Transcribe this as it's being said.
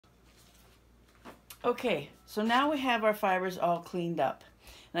Okay, so now we have our fibers all cleaned up.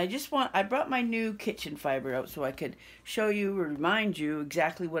 And I brought my new kitchen fiber out so I could show you or remind you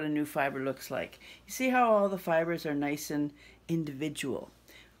exactly what a new fiber looks like. You see how all the fibers are nice and individual.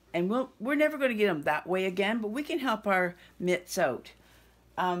 And we're never going to get them that way again, but we can help our mitts out.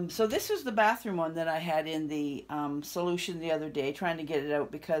 So this was the bathroom one that I had in the solution the other day, trying to get it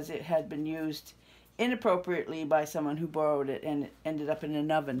out because it had been used inappropriately by someone who borrowed it and it ended up in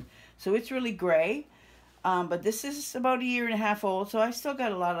an oven. So it's really gray, but this is about a year and a half old, so I still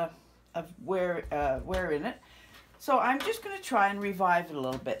got a lot of wear in it. So I'm just going to try and revive it a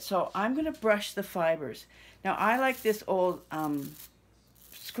little bit. So I'm going to brush the fibers. Now I like this old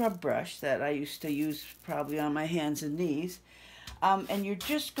scrub brush that I used to use probably on my hands and knees. And you're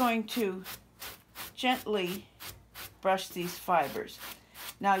just going to gently brush these fibers.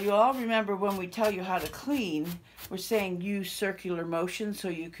 Now you all remember when we tell you how to clean, we're saying use circular motion so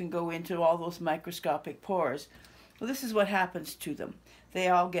you can go into all those microscopic pores. Well, this is what happens to them. They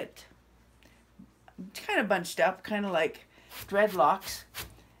all get kind of bunched up, kind of like dreadlocks.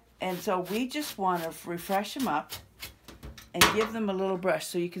 And so we just want to refresh them up and give them a little brush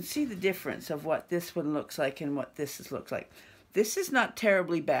so you can see the difference of what this one looks like and what this looks like. This is not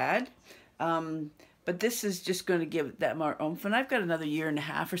terribly bad, but this is just going to give it that more oomph. And I've got another year and a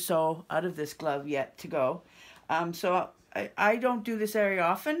half or so out of this glove yet to go. So I don't do this very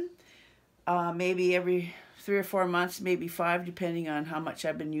often, maybe every 3 or 4 months, maybe 5, depending on how much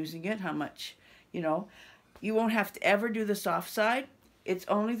I've been using it, how much, you know. You won't have to ever do the soft side. It's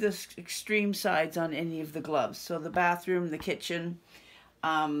only the extreme sides on any of the gloves. So the bathroom, the kitchen,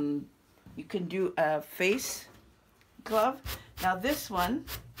 you can do a face glove. Now this one,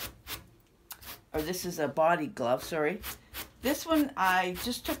 or this is a body glove, sorry. This one I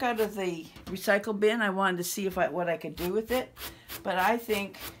just took out of the recycle bin. I wanted to see what I could do with it, but I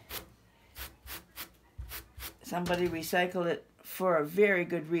think somebody recycled it for a very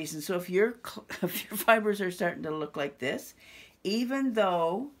good reason. So if your fibers are starting to look like this, even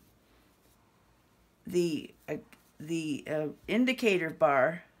though the indicator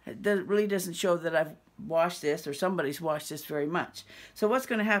bar really doesn't show that I've washed this or somebody's washed this very much. So what's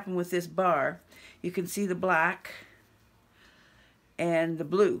going to happen with this bar, you can see the black and the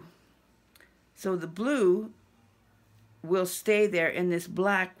blue. So the blue will stay there and this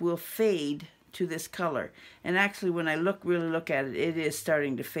black will fade to this color. And actually when I really look at it, it is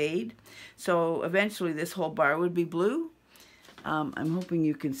starting to fade. So eventually this whole bar would be blue. I'm hoping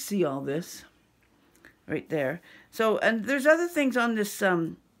you can see all this right there. So, and there's other things on this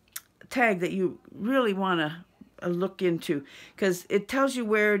tag that you really want to look into because it tells you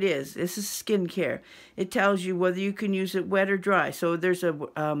where it is. This is skincare. It tells you whether you can use it wet or dry. So there's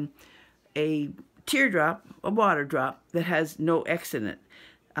a teardrop, a water drop that has no X in it.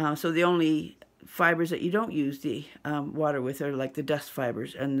 So the only fibers that you don't use the water with are like the dust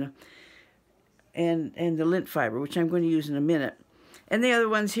fibers and the lint fiber, which I'm going to use in a minute. And the other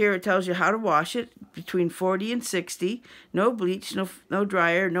ones here, it tells you how to wash it between 40 and 60. No bleach, no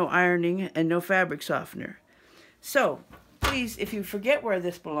dryer, no ironing, and no fabric softener. So, please, if you forget where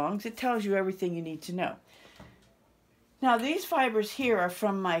this belongs, it tells you everything you need to know. Now, these fibers here are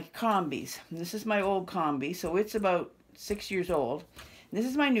from my combis. This is my old combi, so it's about 6 years old. This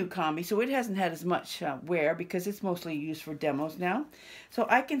is my new combi, so it hasn't had as much wear because it's mostly used for demos now. So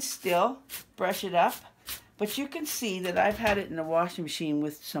I can still brush it up. But you can see that I've had it in a washing machine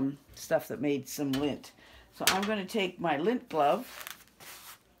with some stuff that made some lint. So I'm going to take my lint glove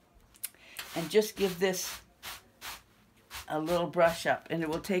and just give this a little brush up. And it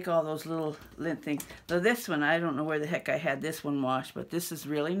will take all those little lint things. Now this one, I don't know where the heck I had this one washed, but this is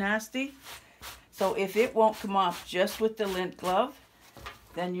really nasty. So if it won't come off just with the lint glove,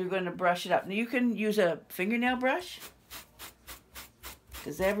 then you're going to brush it up. Now you can use a fingernail brush,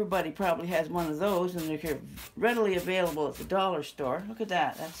 because everybody probably has one of those and they're readily available at the dollar store. Look at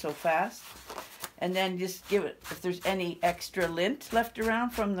that, that's so fast. And then just give it, if there's any extra lint left around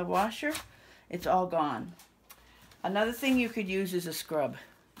from the washer, it's all gone. Another thing you could use is a scrub.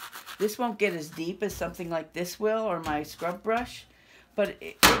 This won't get as deep as something like this will, or my scrub brush, but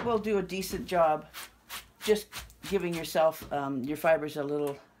it will do a decent job just giving yourself, your fibers a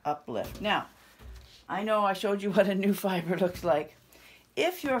little uplift. Now, I know I showed you what a new fiber looks like.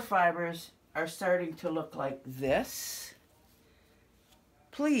 If your fibers are starting to look like this,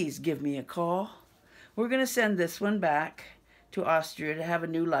 please give me a call. We're going to send this one back to Austria to have a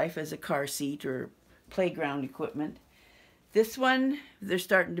new life as a car seat or playground equipment. This one, they're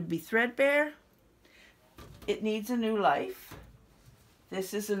starting to be threadbare. It needs a new life.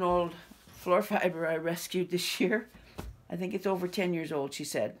 This is an old floor fiber I rescued this year. I think it's over 10 years old, she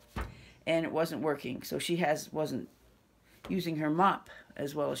said. and it wasn't working. So she wasn't using her mop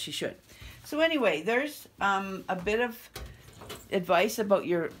as well as she should. So anyway, there's a bit of advice about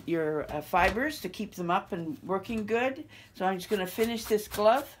your fibers to keep them up and working good. So I'm just going to finish this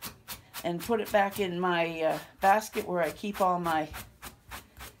glove and put it back in my basket where I keep all my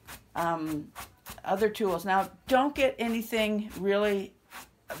other tools. Now, don't get anything really,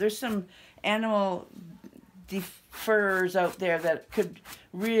 there's some animal furs out there that could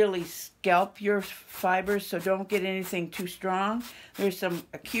really scalp your fibers, so don't get anything too strong. There's some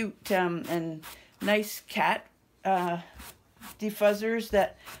cute and nice cat defuzzers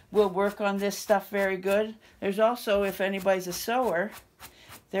that will work on this stuff very good. There's also, if anybody's a sewer,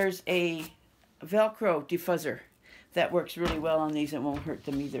 there's a Velcro defuzzer that works really well on these and won't hurt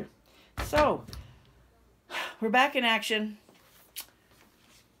them either. So, we're back in action.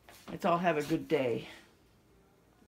 Let's all have a good day.